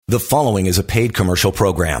The following is a paid commercial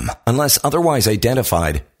program. Unless otherwise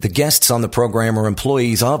identified, the guests on the program are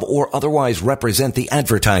employees of or otherwise represent the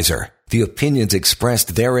advertiser. The opinions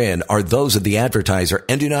expressed therein are those of the advertiser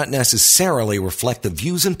and do not necessarily reflect the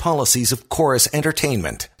views and policies of Chorus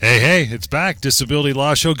Entertainment. Hey, it's back. Disability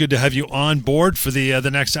Law Show. Good to have you on board for the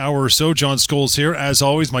next hour or so. John Scholes here. As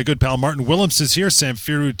always, my good pal Martin Willems is here.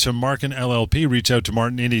 Samfiru Tamarkin LLP. Reach out to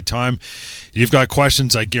Martin anytime. You've got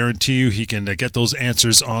questions, I guarantee you he can get those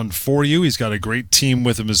answers on for you. He's got a great team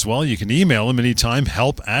with him as well. You can email him anytime,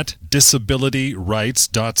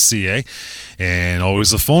 help@disabilityrights.ca. And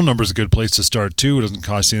always the phone number is a good place to start too. It doesn't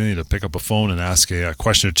cost you anything to pick up a phone and ask a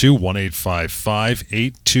question or two.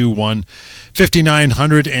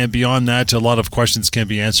 1-855-821-5900. And beyond that, a lot of questions can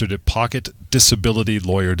be answered at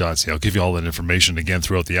pocketdisabilitylawyer.ca. I'll give you all that information again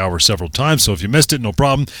throughout the hour several times. So if you missed it, no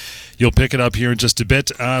problem. You'll pick it up here in just a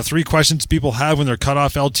bit. 3 questions people have when they're cut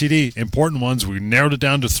off LTD. Important ones. We narrowed it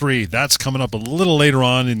down to 3. That's coming up a little later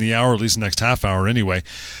on in the hour, at least the next half hour anyway.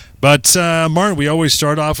 But, Martin, we always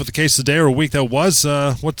start off with the case of the day or a week that was.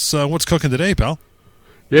 What's cooking today, pal?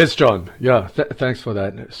 Yes, John. Yeah, thanks for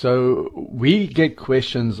that. So we get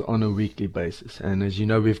questions on a weekly basis. And as you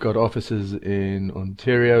know, we've got offices in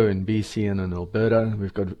Ontario, in BC, and in Alberta.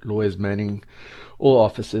 We've got lawyers manning all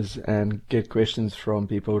offices and get questions from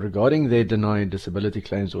people regarding their denied disability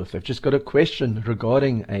claims, or if they've just got a question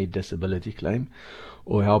regarding a disability claim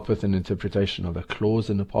or help with an interpretation of a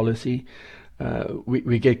clause in a policy.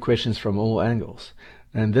 We get questions from all angles.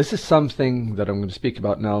 And this is something that I'm going to speak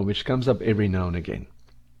about now, which comes up every now and again.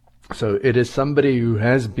 So it is somebody who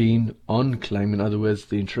has been on claim. In other words,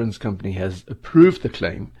 the insurance company has approved the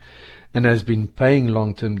claim and has been paying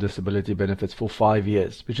long-term disability benefits for 5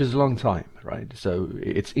 years, which is a long time, right? So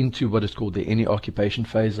it's into what is called the any occupation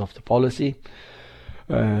phase of the policy.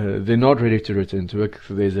 They're not ready to return to work.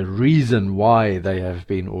 There's a reason why they have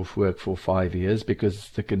been off work for 5 years, because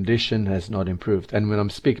the condition has not improved. And when I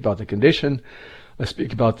speak about the condition, I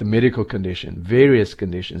speak about the medical condition, various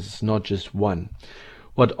conditions. It's not just one.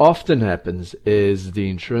 What often happens is the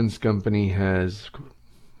insurance company has,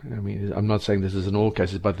 I'm not saying this is in all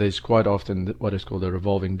cases, but there's quite often what is called a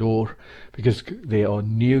revolving door, because there are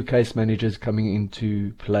new case managers coming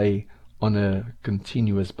into play on a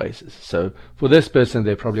continuous basis. So for this person,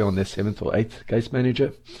 they're probably on their 7th or 8th case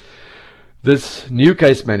manager. This new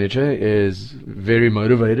case manager is very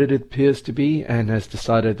motivated, it appears to be, and has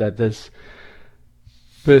decided that this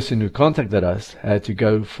person who contacted us had to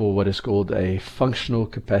go for what is called a functional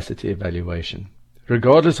capacity evaluation.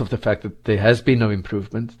 Regardless of the fact that there has been no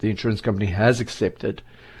improvement, the insurance company has accepted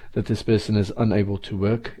that this person is unable to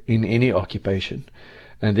work in any occupation.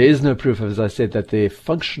 And there is no proof, as I said, that their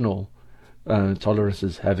functional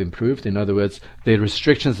tolerances have improved. In other words, their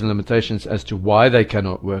restrictions and limitations as to why they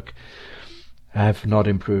cannot work have not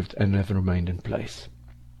improved and have remained in place.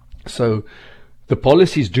 So the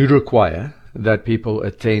policies do require that people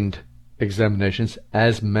attend examinations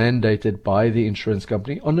as mandated by the insurance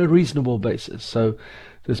company on a reasonable basis. So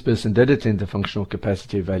this person did attend the functional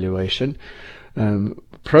capacity evaluation,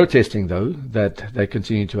 protesting though that they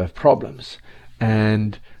continue to have problems.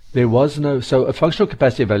 And there was so a functional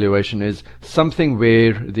capacity evaluation is something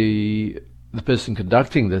where the person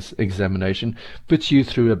conducting this examination puts you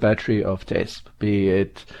through a battery of tests, be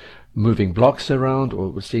it moving blocks around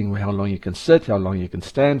or seeing how long you can sit, how long you can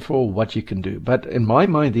stand for, what you can do. But in my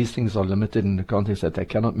mind, these things are limited in the context that they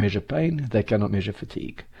cannot measure pain, they cannot measure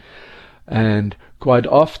fatigue. And quite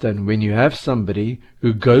often when you have somebody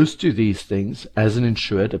who goes to these things as an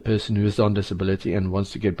insured, a person who is on disability and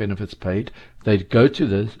wants to get benefits paid, they go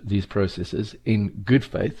to these processes in good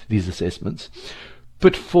faith, these assessments,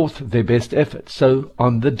 put forth their best effort. So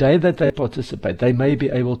on the day that they participate, they may be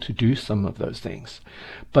able to do some of those things,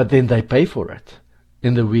 but then they pay for it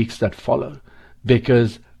in the weeks that follow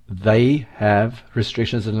because they have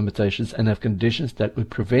restrictions and limitations and have conditions that would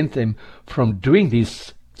prevent them from doing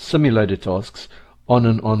these simulated tasks on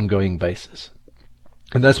an ongoing basis.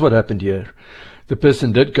 And that's what happened here. The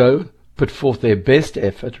person did go, put forth their best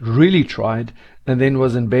effort, really tried, and then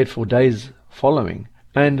was in bed for days following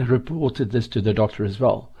and reported this to the doctor as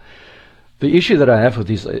well. The issue that I have with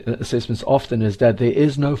these assessments often is that there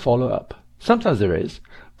is no follow-up. Sometimes there is,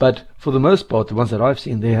 but for the most part, the ones that I've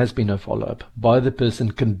seen, there has been no follow-up by the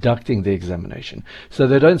person conducting the examination. So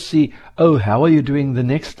they don't see, oh, how are you doing the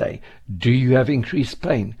next day? Do you have increased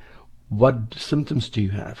pain? What symptoms do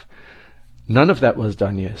you have? None of that was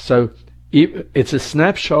done here. So it's a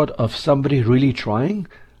snapshot of somebody really trying,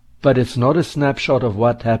 but it's not a snapshot of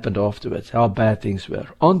what happened afterwards, how bad things were.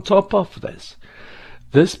 On top of this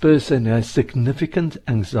person has significant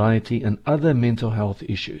anxiety and other mental health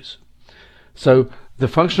issues. So the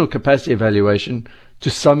functional capacity evaluation to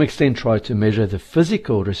some extent tried to measure the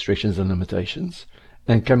physical restrictions and limitations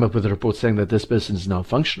and came up with a report saying that this person is now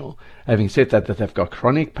functional. Having said that they've got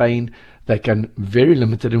chronic pain, they can very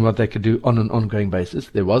limited in what they could do on an ongoing basis.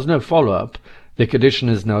 There was no follow-up. Their condition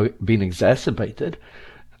has now been exacerbated.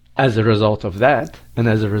 As a result of that, and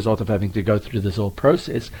as a result of having to go through this whole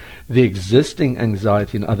process, the existing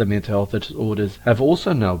anxiety and other mental health disorders have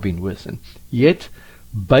also now been worsened. Yet,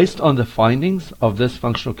 based on the findings of this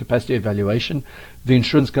functional capacity evaluation, the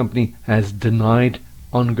insurance company has denied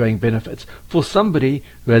ongoing benefits for somebody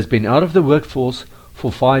who has been out of the workforce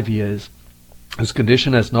for 5 years, whose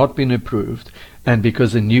condition has not been improved, and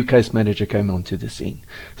because a new case manager came onto the scene.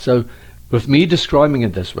 So, with me describing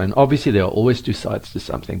it this way, and obviously there are always two sides to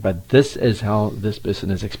something, but this is how this person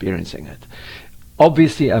is experiencing it.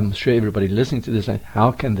 Obviously, I'm sure everybody listening to this saying,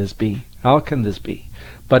 how can this be? How can this be?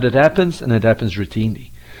 But it happens, and it happens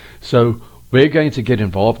routinely. So we're going to get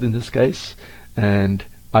involved in this case, and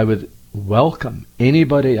I would welcome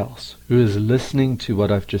anybody else who is listening to what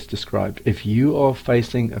I've just described. If you are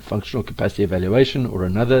facing a functional capacity evaluation or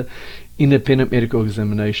another independent medical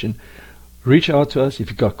examination, reach out to us if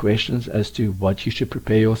you've got questions as to what you should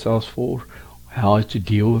prepare yourselves for, how to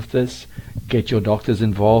deal with this. Get your doctors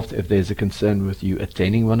involved if there's a concern with you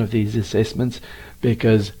attending one of these assessments,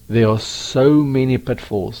 because there are so many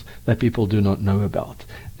pitfalls that people do not know about.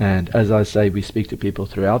 And as I say, we speak to people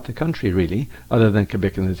throughout the country, really, other than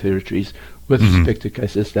Quebec and the territories, with respect to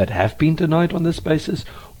cases that have been denied on this basis,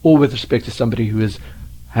 or with respect to somebody who is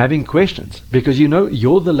having questions. Because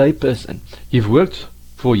you're the lay person. You've worked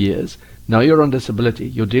for years. Now you're on disability.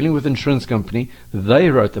 You're dealing with an insurance company. They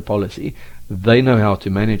wrote the policy. They know how to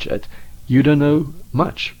manage it. You don't know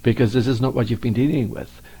much because this is not what you've been dealing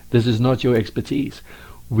with. This is not your expertise.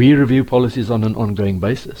 We review policies on an ongoing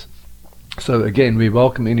basis. So again, we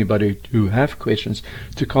welcome anybody who have questions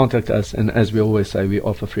to contact us. And as we always say, we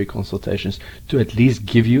offer free consultations to at least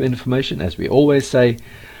give you information. As we always say,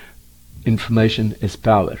 information is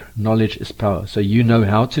power. Knowledge is power. So you know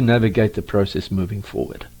how to navigate the process moving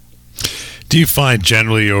forward. Do you find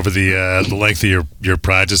generally over the length of your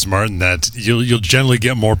practice, Martin, that you'll generally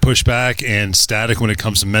get more pushback and static when it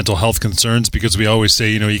comes to mental health concerns? Because we always say,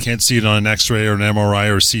 you can't see it on an X-ray or an MRI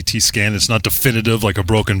or a CT scan. It's not definitive like a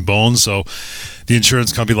broken bone. So the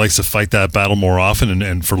insurance company likes to fight that battle more often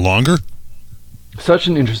and for longer? Such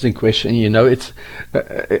an interesting question. It's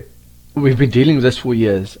we've been dealing with this for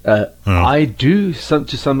years. I do, to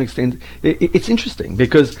some extent. It's interesting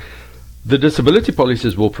because the disability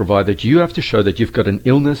policies will provide that you have to show that you've got an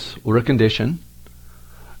illness or a condition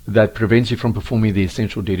that prevents you from performing the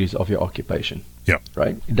essential duties of your occupation. Yeah.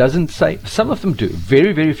 Right? It doesn't say, some of them do,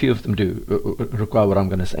 very, very few of them do require what I'm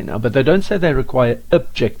going to say now, but they don't say they require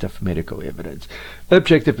objective medical evidence.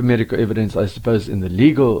 Objective medical evidence, I suppose, in the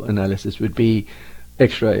legal analysis would be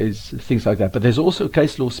x-rays, things like that. But there's also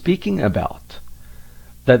case law speaking about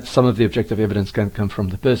that some of the objective evidence can come from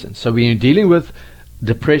the person. So when you're dealing with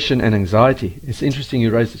depression and anxiety, it's interesting you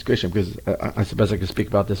raise this question because I suppose I can speak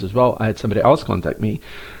about this as well. I had somebody else contact me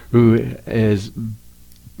who is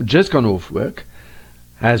just gone off work,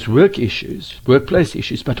 has work issues, workplace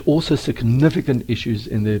issues, but also significant issues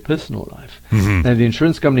in their personal life. And the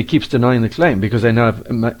insurance company keeps denying the claim because they now have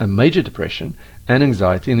a major depression and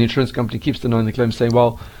anxiety, and the insurance company keeps denying the claim, saying,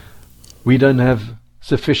 well, we don't have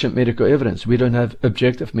sufficient medical evidence. We don't have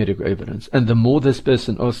objective medical evidence. And the more this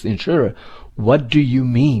person asks the insurer, what do you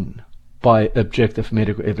mean by objective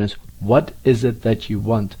medical evidence? What is it that you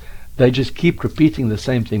want? They just keep repeating the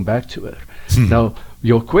same thing back to her. Now,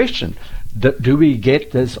 your question, do we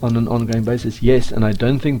get this on an ongoing basis? Yes, and I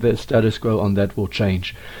don't think the status quo on that will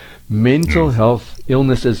change. Mental health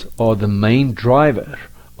illnesses are the main driver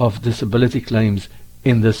of disability claims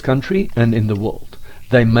in this country and in the world.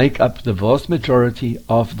 They make up the vast majority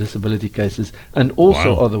of disability cases and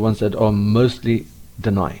also are the ones that are mostly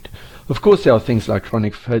denied. Of course, there are things like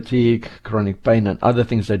chronic fatigue, chronic pain, and other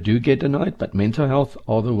things that do get denied, but mental health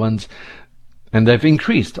are the ones, and they've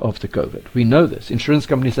increased after COVID. We know this. Insurance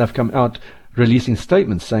companies have come out releasing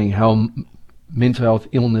statements saying how mental health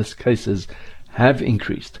illness cases have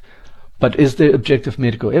increased. But is there objective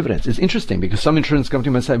medical evidence? It's interesting because some insurance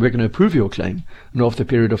company might say, we're going to approve your claim, and after a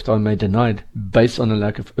period of time may deny it based on a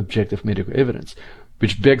lack of objective medical evidence,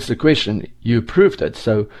 which begs the question, you approved it,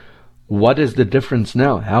 so what is the difference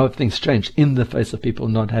now? How have things changed in the face of people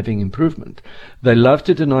not having improvement? They love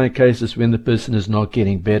to deny cases when the person is not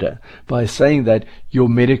getting better by saying that your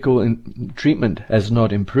medical treatment has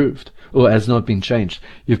not improved or has not been changed.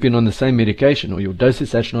 You've been on the same medication, or your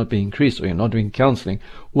dosage has not been increased, or you're not doing counseling,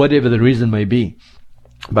 whatever the reason may be.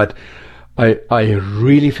 But I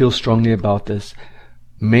really feel strongly about this.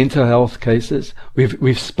 mental health cases.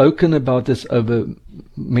 We've spoken about this over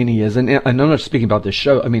many years, and I'm not speaking about this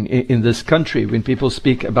show. I mean, in this country, when people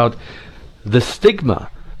speak about the stigma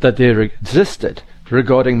that there existed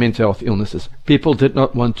regarding mental health illnesses, people did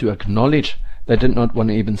not want to acknowledge. They did not want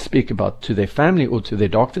to even speak about to their family or to their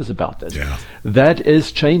doctors about it. Yeah. That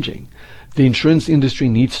is changing. The insurance industry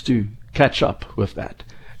needs to catch up with that.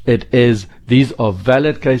 These are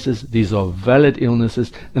valid cases, these are valid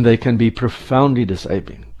illnesses, and they can be profoundly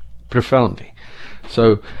disabling. Profoundly.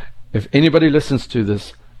 So if anybody listens to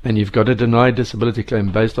this and you've got a denied disability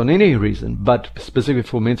claim based on any reason, but specifically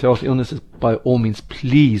for mental health illnesses, by all means,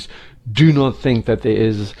 please do not think that there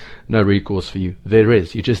is no recourse for you. There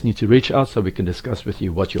is. You just need to reach out so we can discuss with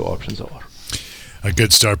you what your options are. A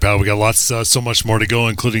good start, pal. We got so much more to go,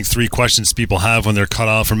 including 3 questions people have when they're cut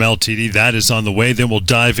off from LTD. That is on the way. Then we'll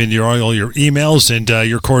dive into all your emails and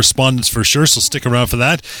your correspondence for sure, so stick around for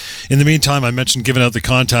that. In the meantime, I mentioned giving out the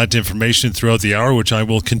contact information throughout the hour, which I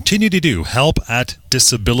will continue to do.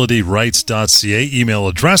 help@disabilityrights.ca, email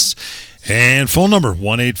address, and phone number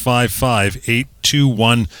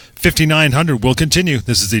 1-855-821-5900. We'll continue.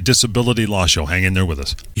 This is the Disability Law Show. Hang in there with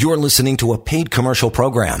us. You're listening to a paid commercial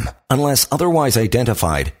program. Unless otherwise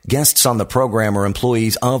identified, guests on the program are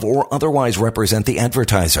employees of or otherwise represent the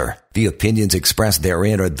advertiser. The opinions expressed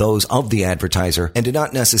therein are those of the advertiser and do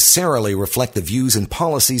not necessarily reflect the views and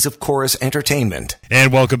policies of Chorus Entertainment.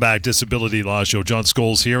 And welcome back, Disability Law Show. John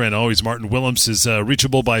Scholes here, and always Martin Willems is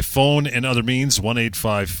reachable by phone and other means.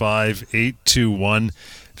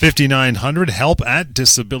 1-855-821-5900.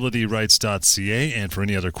 help@disabilityrights.ca. And for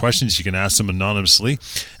any other questions, you can ask them anonymously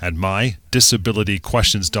at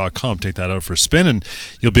mydisabilityquestions.com. Take that out for a spin, and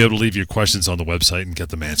you'll be able to leave your questions on the website and get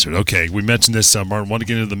them answered. Okay, we mentioned this, Martin. Want to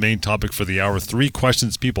get into the main topic for the hour. 3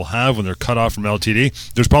 questions people have when they're cut off from LTD.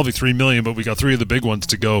 There's probably 3 million, but we got 3 of the big ones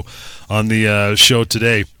to go on the show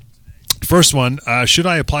today. First one, should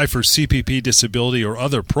I apply for CPP disability or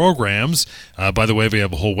other programs? By the way, we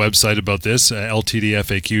have a whole website about this,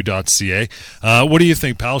 ltdfaq.ca. What do you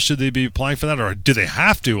think, pal? Should they be applying for that, or do they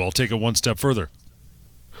have to? I'll take it one step further.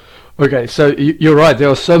 Okay, so you're right. There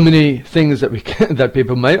are so many things that that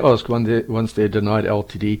people may ask once they're denied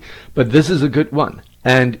LTD, but this is a good one.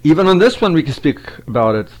 And even on this one, we can speak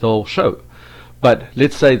about it the whole show. But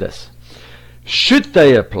let's say this. Should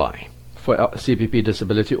they apply for CPP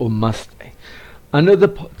disability, or must they? Under the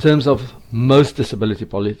terms of most disability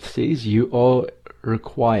policies, you are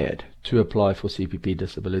required to apply for CPP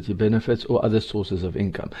disability benefits or other sources of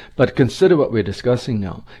income. But consider what we're discussing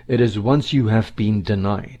now. It is once you have been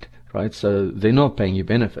denied, right? So they're not paying you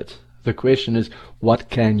benefits. The question is,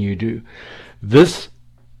 what can you do? This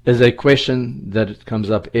is a question that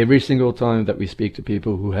comes up every single time that we speak to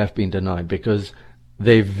people who have been denied, because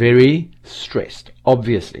they're very stressed.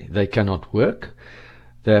 Obviously, they cannot work.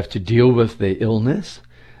 They have to deal with their illness,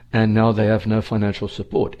 and now they have no financial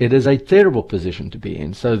support. It is a terrible position to be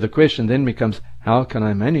in. So the question then becomes, how can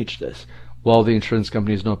I manage this while the insurance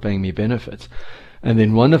company is not paying me benefits? And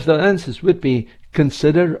then one of the answers would be,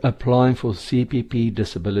 consider applying for CPP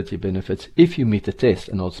disability benefits if you meet the test,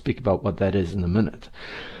 and I'll speak about what that is in a minute.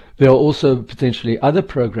 There are also potentially other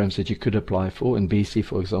programs that you could apply for. In BC,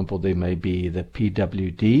 for example, there may be the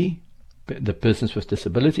PWD, the Persons with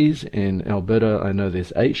Disabilities. In Alberta, I know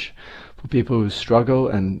there's AISH, for people who struggle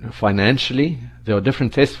and financially. There are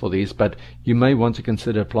different tests for these, but you may want to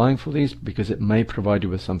consider applying for these because it may provide you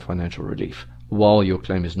with some financial relief while your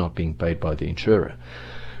claim is not being paid by the insurer.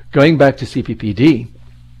 Going back to CPPD,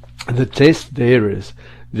 the test there is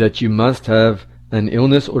that you must have an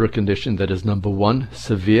illness or a condition that is, number 1,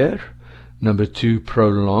 severe, number 2,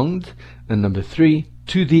 prolonged, and number 3,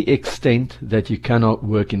 to the extent that you cannot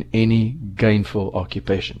work in any gainful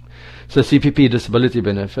occupation. So CPP disability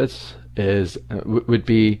benefits would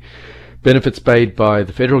be benefits paid by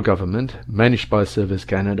the federal government, managed by Service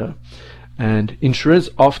Canada, and insurers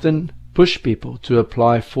often push people to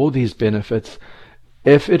apply for these benefits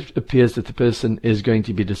if it appears that the person is going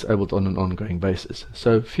to be disabled on an ongoing basis.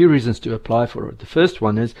 So a few reasons to apply for it. The first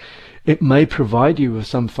one is it may provide you with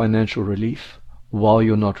some financial relief while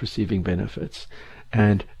you're not receiving benefits.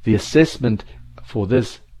 And the assessment for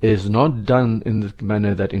this is not done in the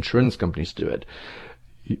manner that insurance companies do it.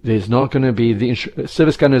 There's not going to be,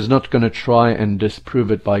 Service Canada is not going to try and disprove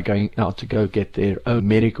it by going out to go get their own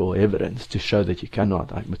medical evidence to show that you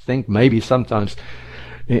cannot. I would think maybe sometimes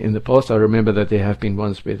in the past, I remember that there have been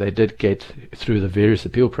ones where they did get, through the various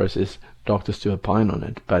appeal process, doctors to opine on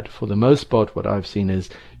it. But for the most part, what I've seen is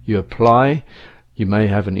you apply, you may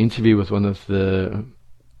have an interview with one of the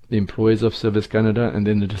employees of Service Canada, and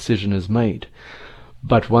then the decision is made.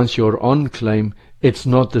 But once you're on claim, it's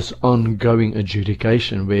not this ongoing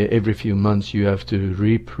adjudication where every few months you have to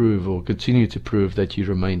reprove or continue to prove that you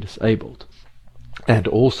remain disabled. And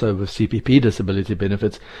also with CPP disability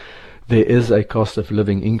benefits, there is a cost of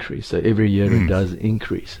living increase. So every year it does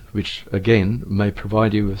increase, which again may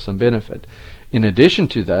provide you with some benefit. In addition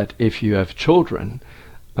to that, if you have children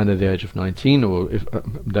under the age of 19, or if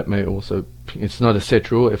that may also, it's not a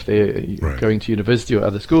set rule, if they're going to university or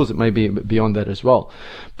other schools, it may be beyond that as well.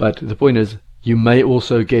 But the point is, you may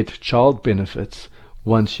also get child benefits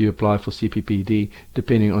once you apply for CPPD,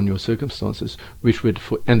 depending on your circumstances,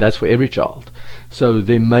 and that's for every child. So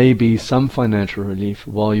there may be some financial relief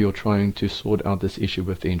while you're trying to sort out this issue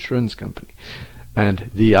with the insurance company. And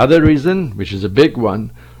the other reason, which is a big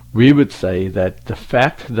one, we would say that the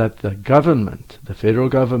fact that the government, the federal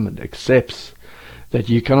government, accepts that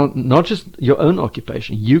you cannot, not just your own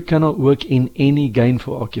occupation, you cannot work in any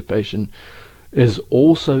gainful occupation, is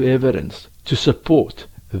also evidence to support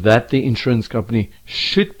that the insurance company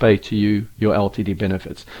should pay to you your LTD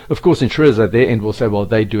benefits. Of course, insurers at their end will say, well,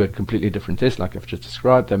 they do a completely different test, like I've just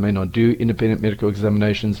described. They may not do independent medical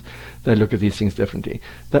examinations. They look at these things differently.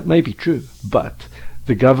 That may be true, but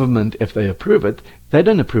the government, if they approve it, they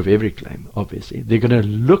don't approve every claim, obviously. They're going to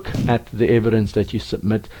look at the evidence that you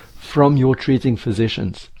submit from your treating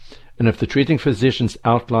physicians. And if the treating physicians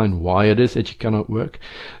outline why it is that you cannot work,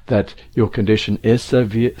 that your condition is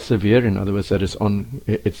severe, in other words, that it's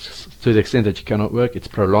to the extent that you cannot work, it's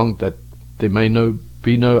prolonged, that there may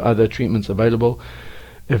be no other treatments available.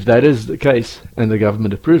 If that is the case and the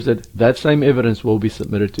government approves it, that same evidence will be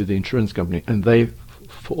submitted to the insurance company, and they,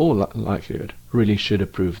 for all likelihood, really should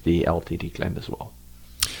approve the LTD claim as well.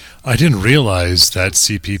 I didn't realize that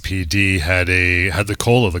CPPD had the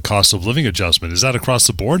COLA, the cost of living adjustment. Is that across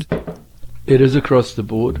the board? It is across the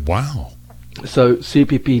board. Wow. So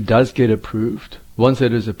CPP does get approved. Once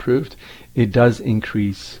it is approved, it does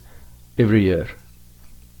increase every year.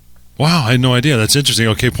 Wow, I had no idea. That's interesting.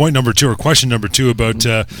 Okay, point number 2, or question number 2 about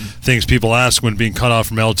things people ask when being cut off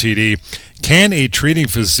from LTD. Can a treating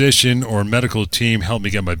physician or medical team help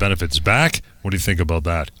me get my benefits back? What do you think about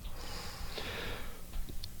that?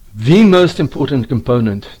 The most important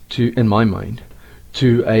component, in my mind,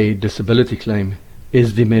 to a disability claim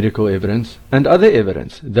is the medical evidence and other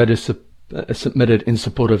evidence that is submitted in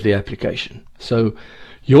support of the application. So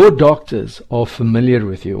your doctors are familiar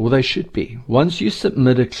with you, or they should be. Once you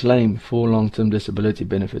submit a claim for long-term disability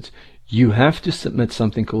benefits, you have to submit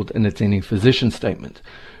something called an attending physician statement,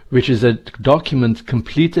 which is a document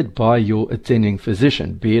completed by your attending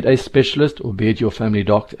physician, be it a specialist or be it your family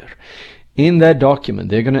doctor. In that document,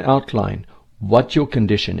 they're going to outline what your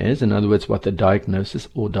condition is, in other words, what the diagnosis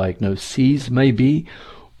or diagnoses may be,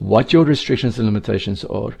 what your restrictions and limitations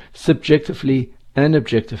are, subjectively and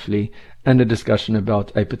objectively, and a discussion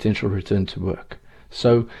about a potential return to work.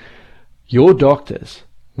 So your doctors,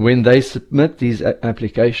 when they submit these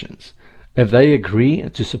applications, if they agree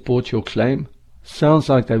to support your claim, sounds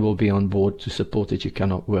like they will be on board to support that you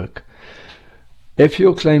cannot work. If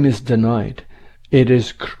your claim is denied, it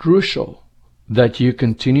is crucial that you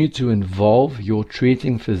continue to involve your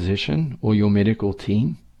treating physician or your medical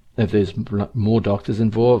team. If there's more doctors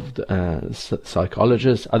involved,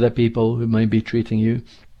 psychologists, other people who may be treating you,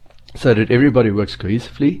 so that everybody works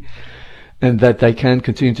cohesively and that they can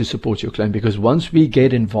continue to support your claim. Because once we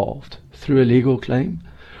get involved through a legal claim,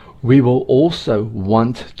 we will also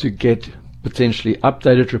want to get potentially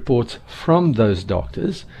updated reports from those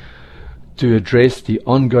doctors to address the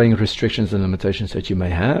ongoing restrictions and limitations that you may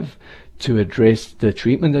have, to address the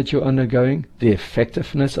treatment that you're undergoing, the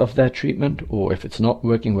effectiveness of that treatment, or if it's not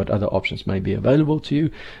working, what other options may be available to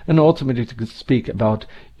you, and ultimately to speak about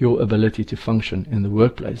your ability to function in the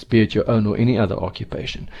workplace, be it your own or any other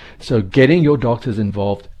occupation. So getting your doctors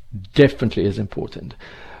involved definitely is important.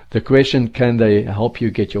 The question, can they help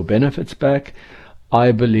you get your benefits back?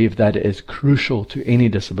 I believe that is crucial to any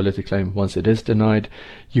disability claim. Once it is denied,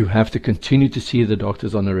 you have to continue to see the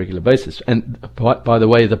doctors on a regular basis. And by the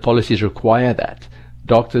way, the policies require that.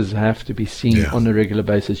 Doctors have to be seen on a regular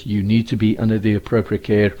basis. You need to be under the appropriate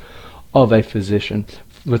care of a physician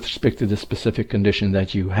with respect to the specific condition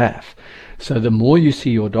that you have. So the more you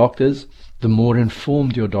see your doctors, the more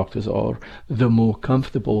informed your doctors are, the more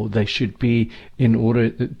comfortable they should be in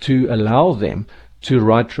order to allow them to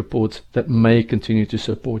write reports that may continue to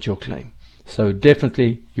support your claim. So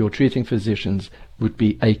definitely your treating physicians would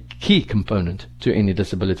be a key component to any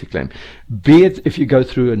disability claim, be it if you go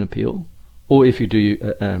through an appeal or if you do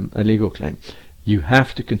a legal claim. You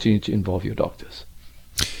have to continue to involve your doctors.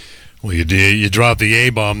 Well, you dropped the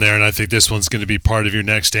A-bomb there, and I think this one's going to be part of your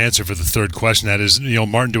next answer for the third question. That is,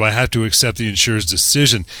 Martin, do I have to accept the insurer's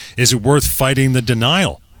decision? Is it worth fighting the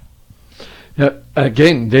denial?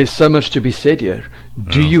 Again, there's so much to be said here.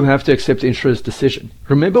 Do you have to accept the insurer's decision?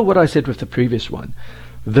 Remember what I said with the previous one.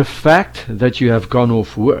 The fact that you have gone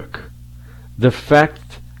off work, the fact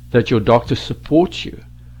that your doctor supports you,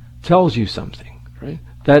 tells you something, right?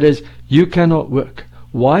 That is, you cannot work.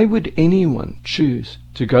 Why would anyone choose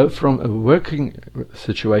to go from a working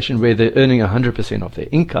situation where they're earning 100% of their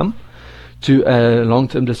income to a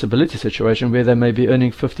long-term disability situation where they may be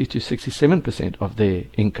earning 50 to 67% of their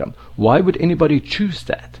income? Why would anybody choose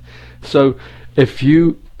that? So if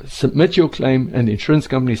you submit your claim and the insurance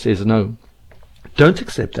company says no, don't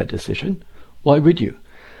accept that decision. Why would you?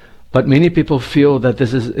 But many people feel that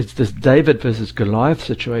it's this David versus Goliath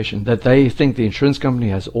situation, that they think the insurance company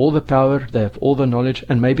has all the power, they have all the knowledge,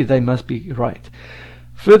 and maybe they must be right.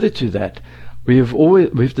 Further to that,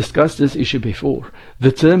 we've discussed this issue before.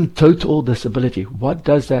 The term total disability, what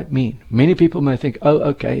does that mean? Many people may think, oh,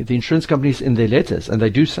 okay, the insurance companies in their letters, and they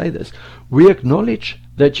do say this, we acknowledge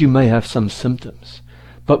that you may have some symptoms,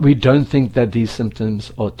 but we don't think that these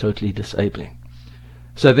symptoms are totally disabling.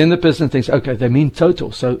 So then the person thinks, okay, they mean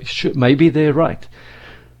total, so maybe they're right.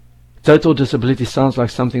 Total disability sounds like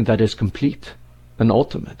something that is complete and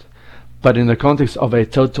ultimate. But in the context of a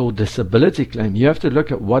total disability claim, you have to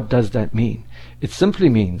look at what does that mean. It simply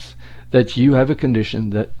means that you have a condition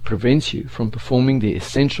that prevents you from performing the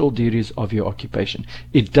essential duties of your occupation.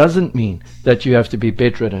 It doesn't mean that you have to be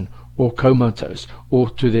bedridden or comatose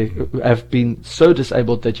or have been so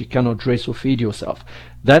disabled that you cannot dress or feed yourself.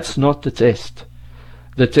 That's not the test.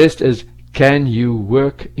 The test is, can you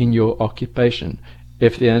work in your occupation?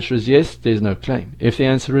 If the answer is yes, there's no claim. If the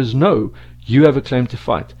answer is no, you have a claim to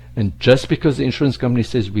fight. And just because the insurance company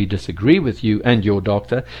says we disagree with you and your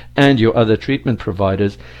doctor and your other treatment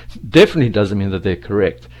providers, definitely doesn't mean that they're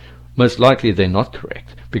correct. Most likely they're not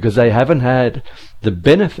correct, because they haven't had the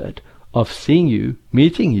benefit of seeing you,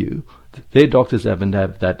 meeting you. Their doctors haven't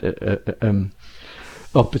had that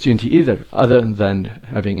opportunity either, other than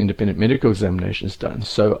having independent medical examinations done.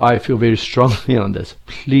 So I feel very strongly on this.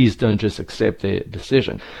 Please don't just accept their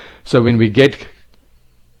decision. So when we get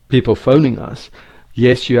people phoning us,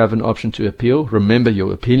 yes, you have an option to appeal. Remember,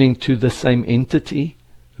 you're appealing to the same entity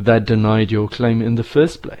that denied your claim in the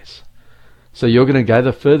first place. So you're going to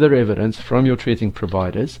gather further evidence from your treating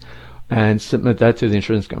providers and submit that to the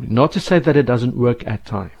insurance company. Not to say that it doesn't work at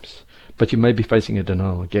times, but you may be facing a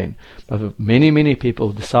denial again. But many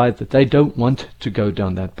people decide that they don't want to go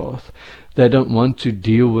down that path. They don't want to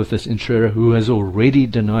deal with this insurer who has already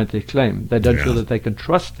denied their claim. They don't feel that they can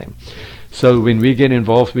trust them. So when we get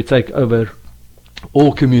involved, we take over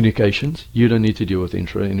all communications. You don't need to deal with the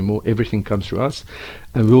insurer anymore. Everything comes through us,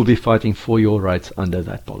 and we'll be fighting for your rights under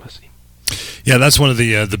that policy. Yeah, that's one of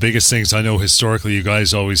the biggest things I know historically you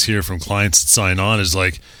guys always hear from clients that sign on is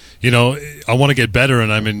like, I want to get better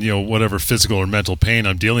and I'm in, whatever physical or mental pain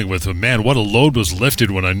I'm dealing with. But man, what a load was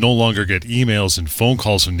lifted when I no longer get emails and phone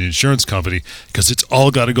calls from the insurance company, because it's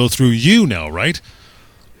all got to go through you now, right?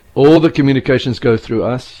 All the communications go through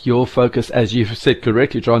us. Your focus, as you've said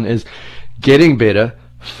correctly, John, is getting better,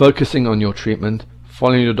 focusing on your treatment,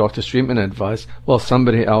 following your doctor's treatment advice, while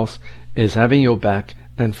somebody else is having your back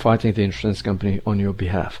and fighting the insurance company on your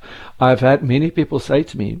behalf. I've had many people say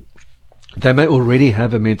to me, they may already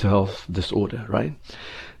have a mental health disorder, right?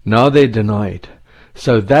 Now they're denied.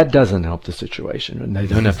 So that doesn't help the situation. And they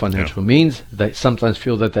don't have financial means. They sometimes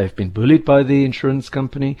feel that they've been bullied by the insurance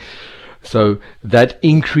company. So that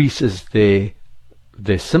increases their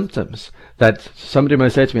symptoms. That somebody may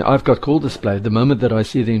say to me, I've got call display. The moment that I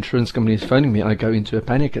see the insurance company is phoning me, I go into a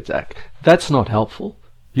panic attack. That's not helpful.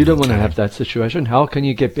 You don't want to have that situation. How can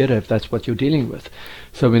you get better if that's what you're dealing with?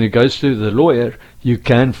 So when it goes to the lawyer, you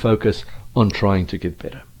can focus on trying to get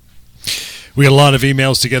better. We got a lot of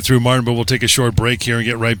emails to get through, Martin, but we'll take a short break here and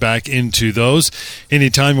get right back into those.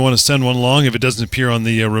 Anytime you want to send one along, if it doesn't appear on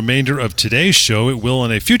the remainder of today's show, it will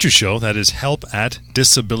on a future show. That is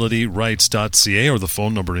help@disabilityrights.ca, or the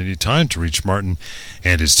phone number anytime to reach Martin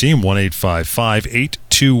and his team,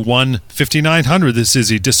 1-855-821-5900. This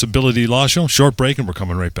is a Disability Law Show. Short break, and we're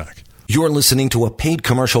coming right back. You're listening to a paid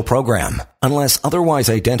commercial program. Unless otherwise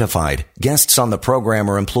identified, guests on the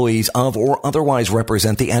program are employees of or otherwise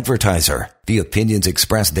represent the advertiser. The opinions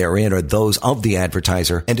expressed therein are those of the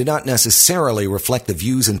advertiser and do not necessarily reflect the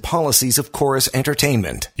views and policies of Chorus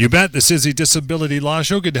Entertainment. You bet. This is the Disability Law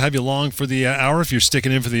Show. Good to have you along for the hour. If you're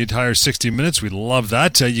sticking in for the entire 60 minutes, we love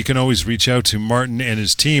that. You can always reach out to Martin and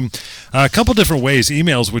his team. A couple different ways.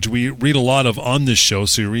 Emails, which we read a lot of on this show,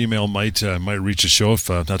 so your email might reach the show if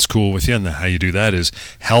that's cool with you. And how you do that is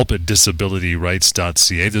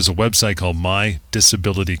help@disabilityrights.ca. There's a website called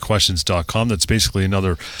mydisabilityquestions.com. That's basically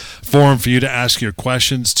another forum for you to ask your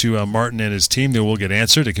questions to Martin and his team. They will get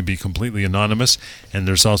answered. It can be completely anonymous. And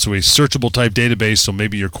there's also a searchable type database, so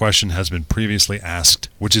maybe your question has been previously asked,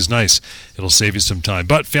 which is nice. It'll save you some time.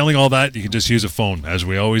 But failing all that, you can just use a phone, as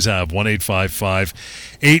we always have.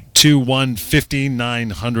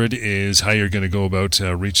 1-855-821-5900 is how you're going to go about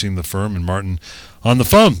reaching the firm and Martin on the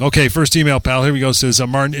phone. Okay, first email, pal. Here we go. It says,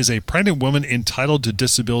 Martin, is a pregnant woman entitled to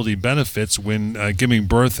disability benefits when giving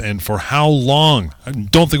birth, and for how long? I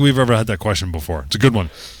don't think we've ever had that question before. It's a good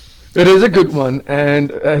one. It is a good one,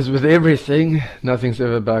 and as with everything, nothing's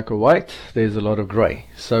ever black or white. There's a lot of grey.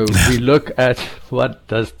 So we look at what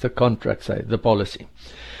does the contract say, the policy.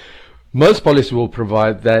 Most policy will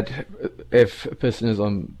provide that if a person is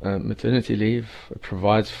on maternity leave, it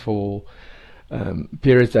provides for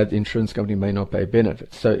periods that the insurance company may not pay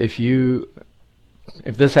benefits. So if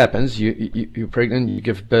this happens, you're pregnant, you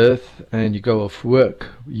give birth, and you go off work,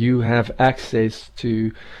 you have access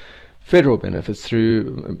to federal benefits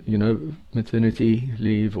through, maternity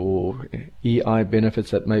leave or EI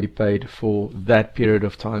benefits that may be paid for that period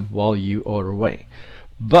of time while you are away.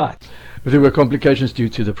 But if there were complications due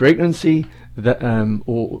to the pregnancy,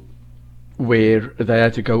 or where they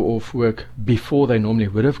had to go off work before they normally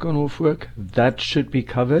would have gone off work, that should be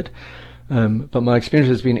covered. But my experience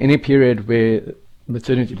has been any period where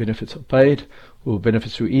maternity benefits are paid or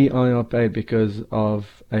benefits through EI are paid because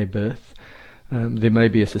of a birth, there may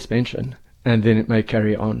be a suspension and then it may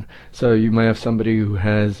carry on. So you may have somebody who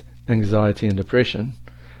has anxiety and depression,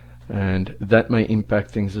 and that may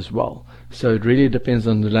impact things as well. So it really depends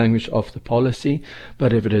on the language of the policy.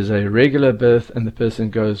 But if it is a regular birth and the person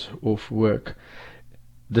goes off work,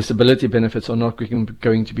 disability benefits are not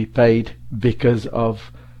going to be paid because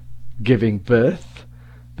of giving birth,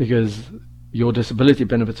 because your disability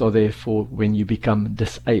benefits are there for when you become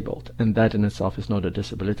disabled, and that in itself is not a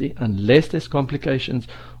disability unless there's complications,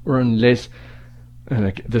 or unless,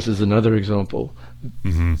 and this is another example,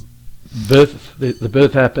 the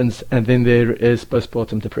birth happens and then there is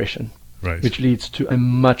postpartum depression, right, which leads to a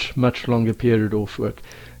much longer period off work.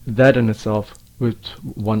 That in itself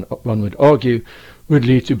one would argue would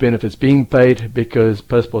lead to benefits being paid, because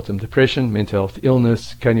postpartum depression, mental health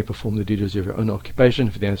illness, can you perform the duties of your own occupation?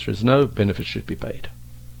 If the answer is no, benefits should be paid.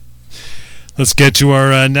 Let's get to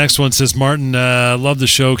our next one. It says, Martin, love the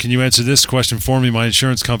show. Can you answer this question for me? My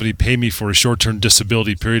insurance company paid me for a short-term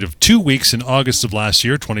disability period of 2 weeks in August of last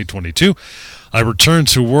year, 2022. I returned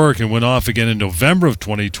to work and went off again in November of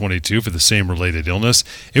 2022 for the same related illness.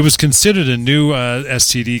 It was considered a new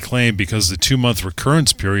STD claim because the 2-month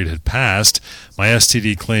recurrence period had passed. My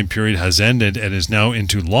STD claim period has ended and is now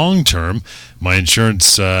into long-term. My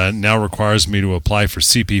insurance now requires me to apply for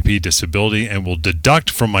CPP disability and will deduct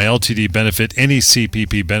from my LTD benefit any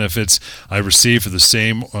CPP benefits I receive for the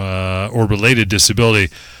same or related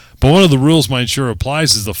disability. But one of the rules my insurer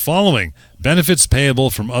applies is the following: benefits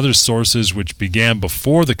payable from other sources which began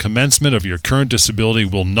before the commencement of your current disability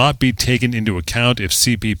will not be taken into account if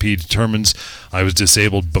CPP determines I was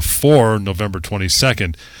disabled before November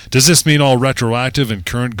 22nd. Does this mean all retroactive and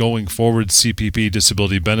current going forward CPP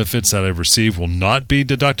disability benefits that I've received will not be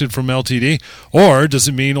deducted from LTD? Or does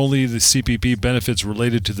it mean only the CPP benefits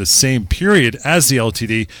related to the same period as the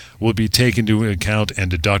LTD will be taken into account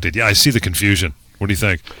and deducted? Yeah, I see the confusion. What do you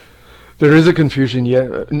think? There is a confusion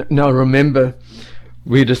here. Now remember,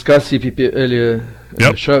 we discussed CPP earlier in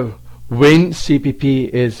the show. When CPP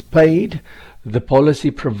is paid, the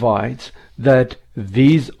policy provides that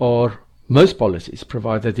most policies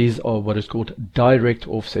provide that these are what is called direct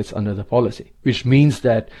offsets under the policy, which means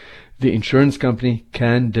that the insurance company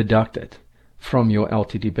can deduct it from your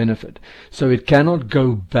LTD benefit. So it cannot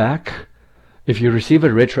go back. If you receive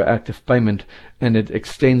a retroactive payment and it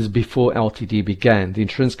extends before LTD began, the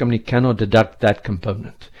insurance company cannot deduct that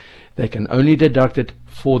component. They can only deduct it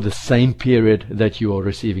for the same period that you are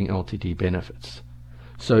receiving LTD benefits.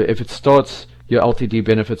 So if your LTD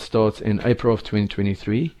benefit starts in April of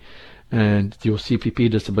 2023 and your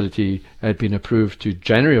CPP disability had been approved to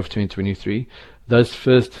January of 2023, those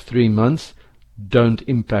first 3 months don't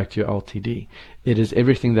impact your LTD. It is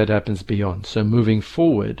everything that happens beyond. So moving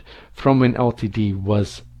forward, from when LTD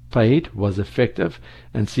was paid, was effective,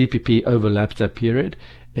 and CPP overlaps that period,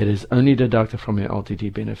 it is only deducted from your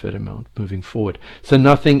LTD benefit amount moving forward. So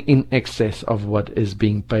nothing in excess of what is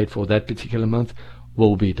being paid for that particular month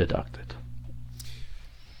will be deducted.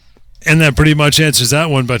 And that pretty much answers that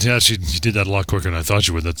one, but actually you did that a lot quicker than I thought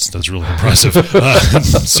you would. That's really impressive.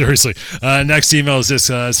 Seriously. Next email is this.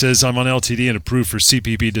 Says, I'm on LTD and approved for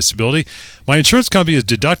CPP disability. My insurance company is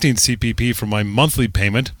deducting CPP from my monthly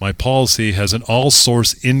payment. My policy has an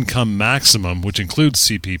all-source income maximum, which includes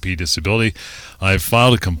CPP disability. I've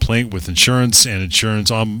filed a complaint with insurance and insurance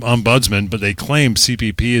ombudsman, but they claim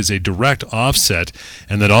CPP is a direct offset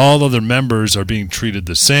and that all other members are being treated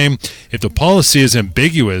the same. If the policy is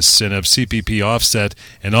ambiguous and of CPP offset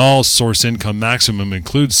and all source income maximum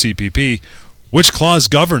includes CPP, which clause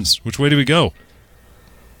governs? Which way do we go?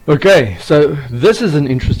 Okay, so this is an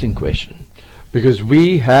interesting question because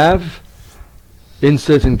we have, in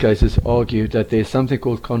certain cases, argued that there's something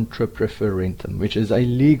called contra preferentum, which is a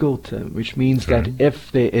legal term, which means that if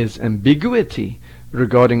there is ambiguity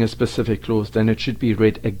regarding a specific clause, then it should be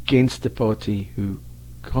read against the party who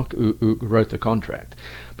wrote the contract.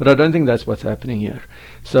 But I don't think that's what's happening here.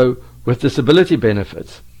 So with disability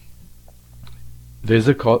benefits, there's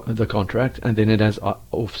the contract, and then it has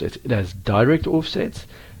offsets. It has direct offsets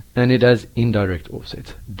and it has indirect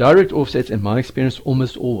offsets. Direct offsets, in my experience,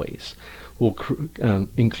 almost always will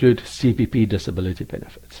include CPP disability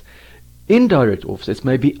benefits. Indirect offsets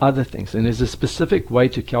may be other things, and there's a specific way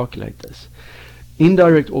to calculate this.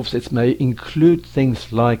 Indirect offsets may include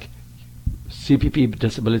things like CPP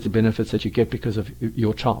disability benefits that you get because of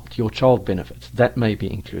your child benefits. That may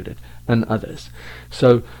be included, and others.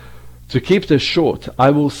 So to keep this short, I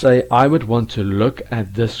will say I would want to look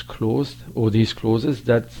at this clause or these clauses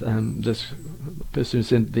that this person who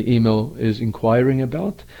sent the email is inquiring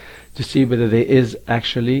about, to see whether there is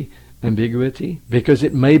actually ambiguity, because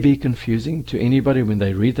it may be confusing to anybody when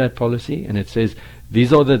they read that policy and it says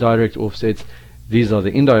these are the direct offsets, these are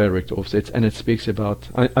the indirect offsets, and it speaks about,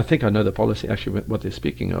 I think I know the policy actually what they're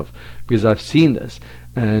speaking of, because I've seen this,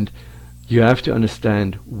 and you have to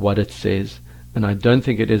understand what it says. And I don't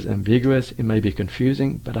think it is ambiguous. It may be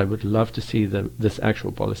confusing, but I would love to see this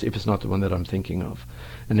actual policy, if it's not the one that I'm thinking of.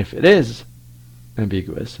 And if it is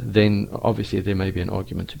ambiguous, then obviously there may be an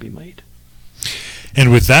argument to be made. And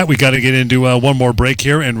with that, we got to get into one more break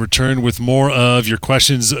here and return with more of your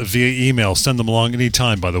questions via email. Send them along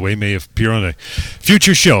anytime, by the way. May appear on a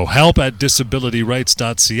future show.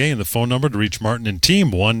 help@disabilityrights.ca, and the phone number to reach Martin and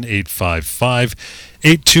team,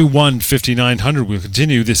 1-855-821-5900. We'll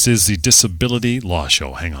continue. This is the Disability Law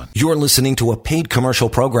Show. Hang on. You're listening to a paid commercial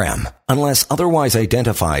program. Unless otherwise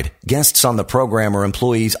identified, guests on the program are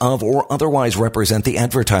employees of or otherwise represent the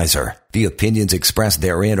advertiser. The opinions expressed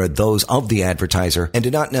therein are those of the advertiser and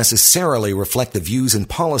do not necessarily reflect the views and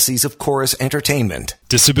policies of Chorus Entertainment.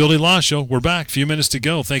 Disability Law Show. We're back. A few minutes to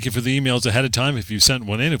go. Thank you for the emails ahead of time. If you sent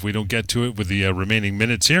one in, if we don't get to it with the remaining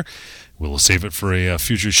minutes here, we'll save it for a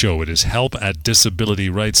future show. It is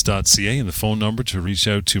help@disabilityrights.ca, and the phone number to reach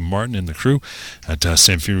out to Martin and the crew at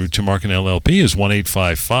Samfiru Tumarkin LLP is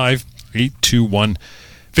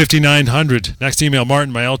 1-855-821-5900. Next email,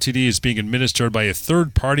 Martin, my LTD is being administered by a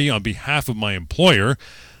third party on behalf of my employer.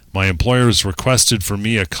 My employer has requested for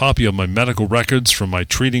me a copy of my medical records from my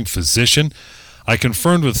treating physician. I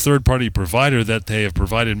confirmed with third-party provider that they have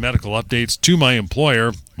provided medical updates to my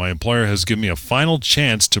employer. My employer has given me a final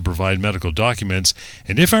chance to provide medical documents,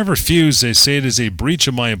 and if I refuse, they say it is a breach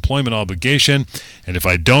of my employment obligation, and if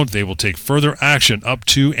I don't, they will take further action up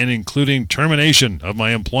to and including termination of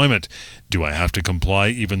my employment. Do I have to comply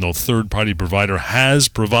even though third-party provider has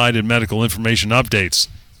provided medical information updates?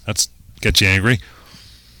 That's get you angry.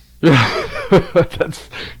 Yeah,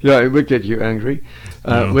 it would get you angry.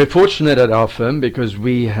 We're fortunate at our firm because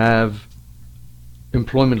we have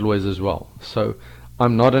employment lawyers as well. So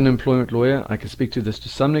I'm not an employment lawyer. I can speak to this to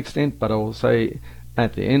some extent, but I will say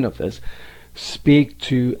at the end of this, speak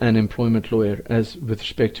to an employment lawyer as with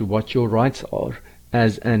respect to what your rights are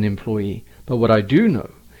as an employee. But what I do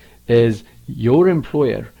know is your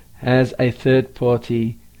employer has a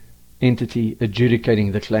third-party entity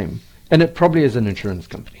adjudicating the claim, and it probably is an insurance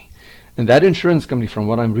company. And that insurance company, from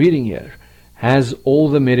what I'm reading here, has all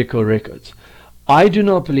the medical records. I do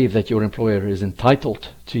not believe that your employer is entitled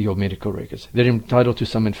to your medical records. They're entitled to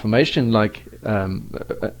some information, like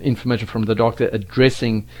information from the doctor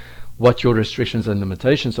addressing what your restrictions and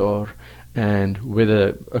limitations are, and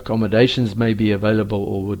whether accommodations may be available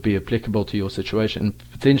or would be applicable to your situation, and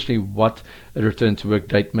potentially what a return to work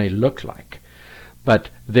date may look like. But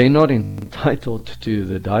they're not entitled to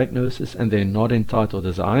the diagnosis, and they're not entitled,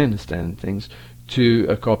 as I understand things, to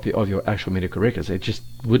a copy of your actual medical records. It just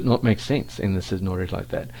would not make sense in a scenario like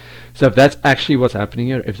that. So if that's actually what's happening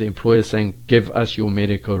here, if the employer is saying, give us your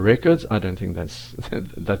medical records, I don't think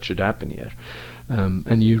that should happen here.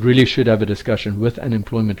 And you really should have a discussion with an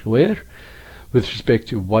employment lawyer with respect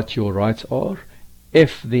to what your rights are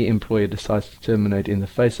if the employer decides to terminate in the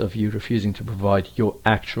face of you refusing to provide your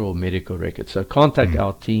actual medical records. So contact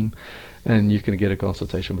our team and you can get a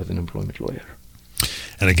consultation with an employment lawyer.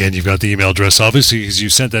 And again, you've got the email address, obviously, because you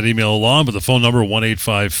sent that email along, but the phone number,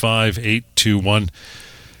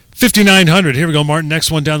 1-855-821-5900. Here we go, Martin.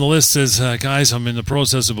 Next one down the list says, guys, I'm in the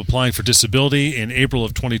process of applying for disability. In April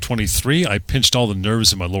of 2023, I pinched all the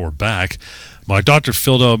nerves in my lower back. My doctor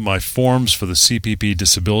filled out my forms for the CPP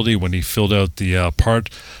disability when he filled out the part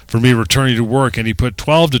for me returning to work, and he put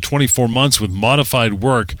 12 to 24 months with modified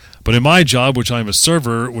work. But in my job, which I'm a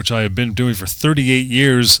server, which I have been doing for 38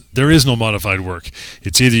 years, there is no modified work.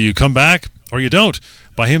 It's either you come back or you don't.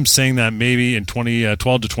 By him saying that maybe in 12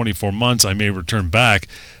 to 24 months I may return back,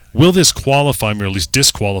 will this qualify me, or at least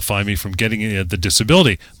disqualify me from getting the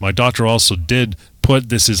disability? My doctor also did put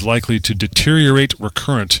this is likely to deteriorate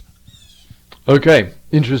recurrent. Okay,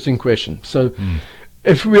 interesting question. So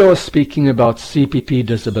if we are speaking about CPP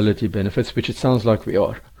disability benefits, which it sounds like we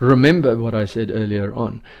are, remember what I said earlier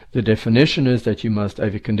on. The definition is that you must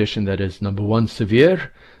have a condition that is, number 1,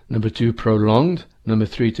 severe, number 2, prolonged, number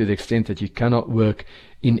 3, to the extent that you cannot work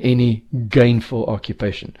in any gainful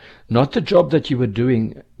occupation. Not the job that you were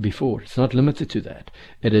doing before. It's not limited to that.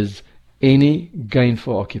 It is any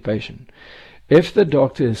gainful occupation. If the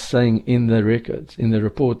doctor is saying in the records, in the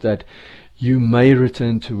report, that you may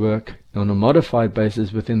return to work on a modified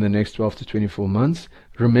basis within the next 12 to 24 months.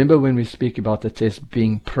 Remember when we speak about the test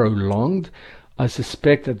being prolonged, I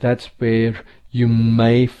suspect that that's where you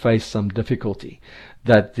may face some difficulty.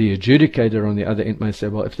 That the adjudicator on the other end may say,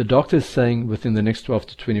 well, if the doctor is saying within the next 12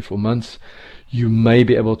 to 24 months, you may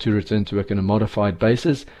be able to return to work on a modified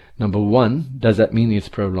basis. Number 1, does that mean it's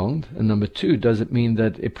prolonged? And number 2, does it mean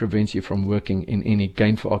that it prevents you from working in any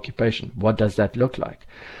gainful occupation? What does that look like?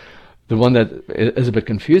 The one that is a bit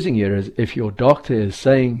confusing here is if your doctor is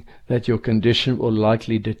saying that your condition will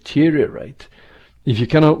likely deteriorate. If you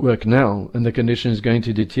cannot work now and the condition is going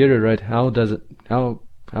to deteriorate, how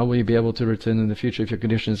will you be able to return in the future if your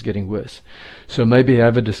condition is getting worse? So maybe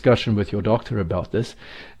have a discussion with your doctor about this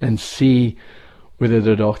and see whether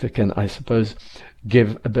the doctor can, I suppose,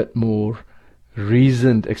 give a bit more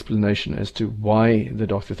reasoned explanation as to why the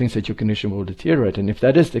doctor thinks that your condition will deteriorate. And if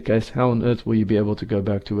that is the case, how on earth will you be able to go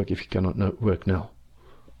back to work if you cannot work now?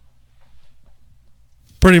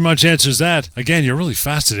 Pretty much answers that. Again, you're really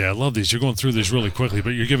fast today. I love these. You're going through this really quickly,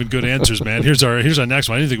 but you're giving good answers, man. Here's our next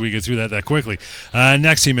one. I didn't think we'd get through that quickly.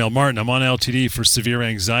 Next email, Martin. I'm on LTD for severe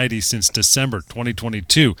anxiety since December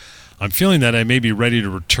 2022. I'm feeling that I may be ready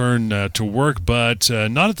to return to work, but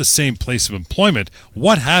not at the same place of employment.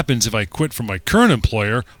 What happens if I quit from my current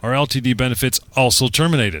employer? Are LTD benefits also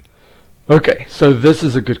terminated? Okay, so this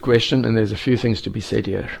is a good question, and there's a few things to be said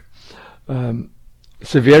here.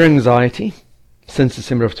 Severe anxiety since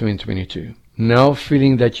December of 2022. Now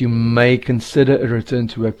feeling that you may consider a return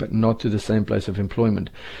to work, but not to the same place of employment.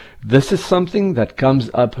 This is something that comes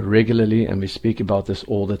up regularly, and we speak about this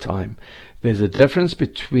all the time. There's a difference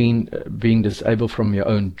between being disabled from your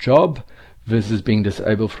own job versus being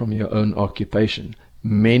disabled from your own occupation.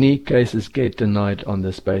 Many cases get denied on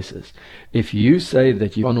this basis. If you say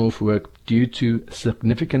that you're on off work due to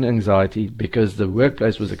significant anxiety because the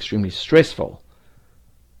workplace was extremely stressful,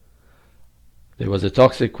 there was a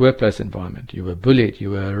toxic workplace environment, you were bullied, you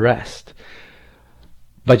were harassed,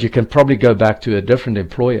 but you can probably go back to a different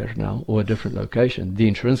employer now or a different location, the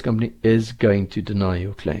insurance company is going to deny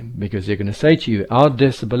your claim because they're going to say to you, our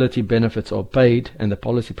disability benefits are paid and the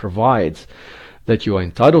policy provides that you are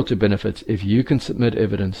entitled to benefits if you can submit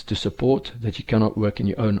evidence to support that you cannot work in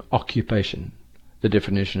your own occupation. The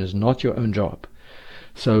definition is not your own job.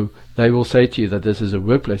 So they will say to you that this is a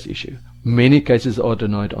workplace issue. Many cases are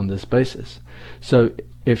denied on this basis. So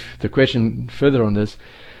if the question further on this,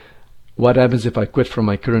 what happens if I quit from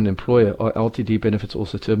my current employer? Are LTD benefits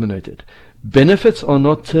also terminated? Benefits are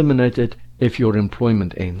not terminated if your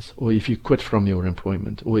employment ends, or if you quit from your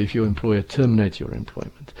employment, or if your employer terminates your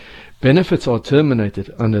employment. Benefits are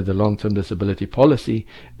terminated under the long-term disability policy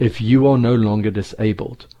if you are no longer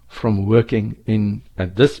disabled from working in,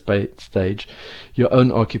 at this stage, your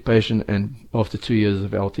own occupation, and after 2 years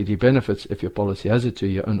of LTD benefits, if your policy has it to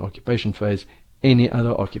your own occupation phase, any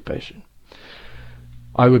other occupation.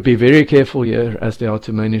 I would be very careful here as they are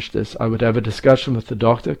to manage this. I would have a discussion with the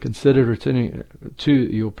doctor, consider returning to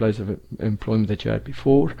your place of employment that you had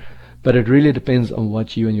before, But it really depends on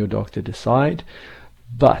what you and your doctor decide.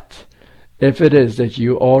 But if it is that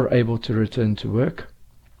you are able to return to work,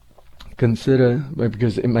 consider,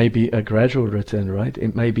 because it may be a gradual return, right?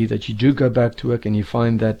 It may be that you do go back to work and you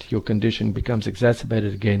find that your condition becomes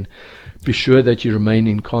exacerbated again. Be sure that you remain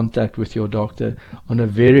in contact with your doctor on a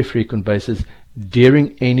very frequent basis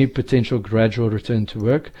during any potential gradual return to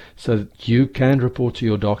work, so that you can report to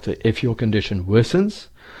your doctor if your condition worsens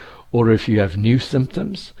or if you have new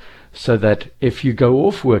symptoms, so that if you go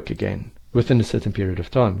off work again within a certain period of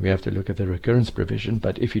time, we have to look at the recurrence provision,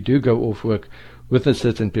 but if you do go off work with a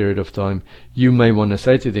certain period of time, you may want to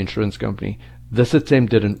say to the insurance company, this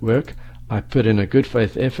attempt didn't work, I put in a good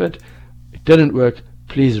faith effort, it didn't work,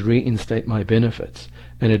 please reinstate my benefits.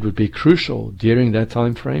 And it would be crucial during that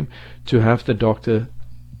time frame to have the doctor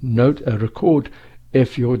record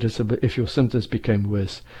if your symptoms became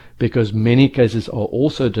worse, because many cases are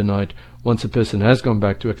also denied once a person has gone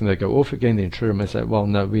back to work and they go off again. The insurer may say, well,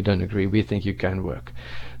 no, we don't agree, we think you can work.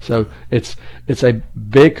 So it's a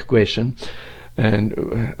big question.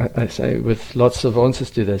 And I say, with lots of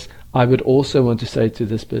answers to this, I would also want to say to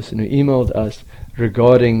this person who emailed us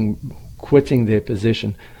regarding quitting their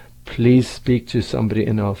position, please speak to somebody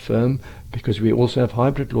in our firm, because we also have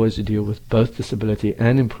hybrid lawyers who deal with both disability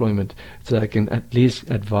and employment, so I can at least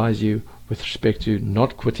advise you with respect to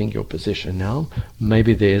not quitting your position now.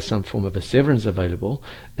 Maybe there is some form of a severance available,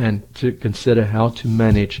 and to consider how to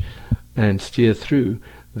manage and steer through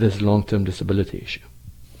this long-term disability issue.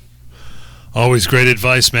 Always great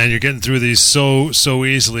advice, man. You're getting through these so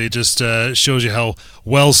easily. It just shows you how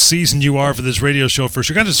well seasoned you are for this radio show. First,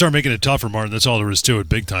 you're going to start making it tougher, Martin. That's all there is to it,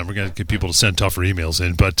 big time. We're going to get people to send tougher emails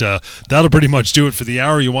in. But that'll pretty much do it for the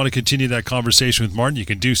hour. You want to continue that conversation with Martin, you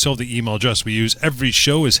can do so. The email address we use every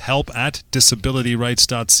show is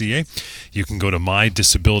help@disabilityrights.ca. You can go to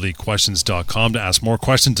mydisabilityquestions.com to ask more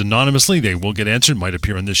questions anonymously. They will get answered. Might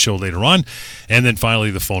appear on this show later on. And then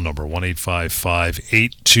finally, the phone number,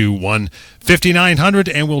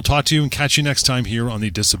 1-855-821-5900. And we'll talk to you and catch you next time here on the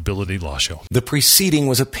Disability Law Show. The preceding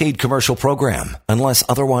was a paid commercial program. Unless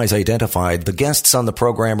otherwise identified, the guests on the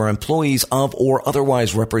program are employees of or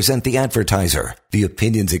otherwise represent the advertiser. The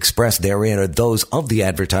opinions expressed therein are those of the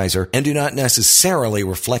advertiser and do not necessarily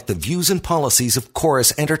reflect the views and policies of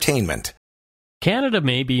Chorus Entertainment. Canada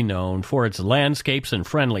may be known for its landscapes and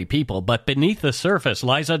friendly people, but beneath the surface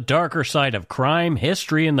lies a darker side of crime,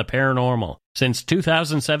 history, and the paranormal. Since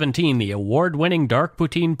 2017, the award-winning Dark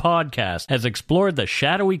Poutine podcast has explored the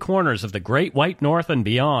shadowy corners of the Great White North and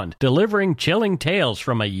beyond, delivering chilling tales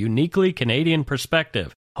from a uniquely Canadian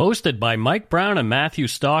perspective. Hosted by Mike Brown and Matthew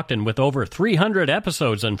Stockton, with over 300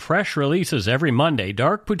 episodes and fresh releases every Monday,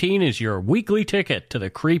 Dark Poutine is your weekly ticket to the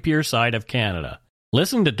creepier side of Canada.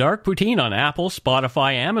 Listen to Dark Poutine on Apple,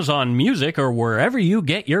 Spotify, Amazon Music, or wherever you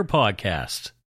get your podcasts.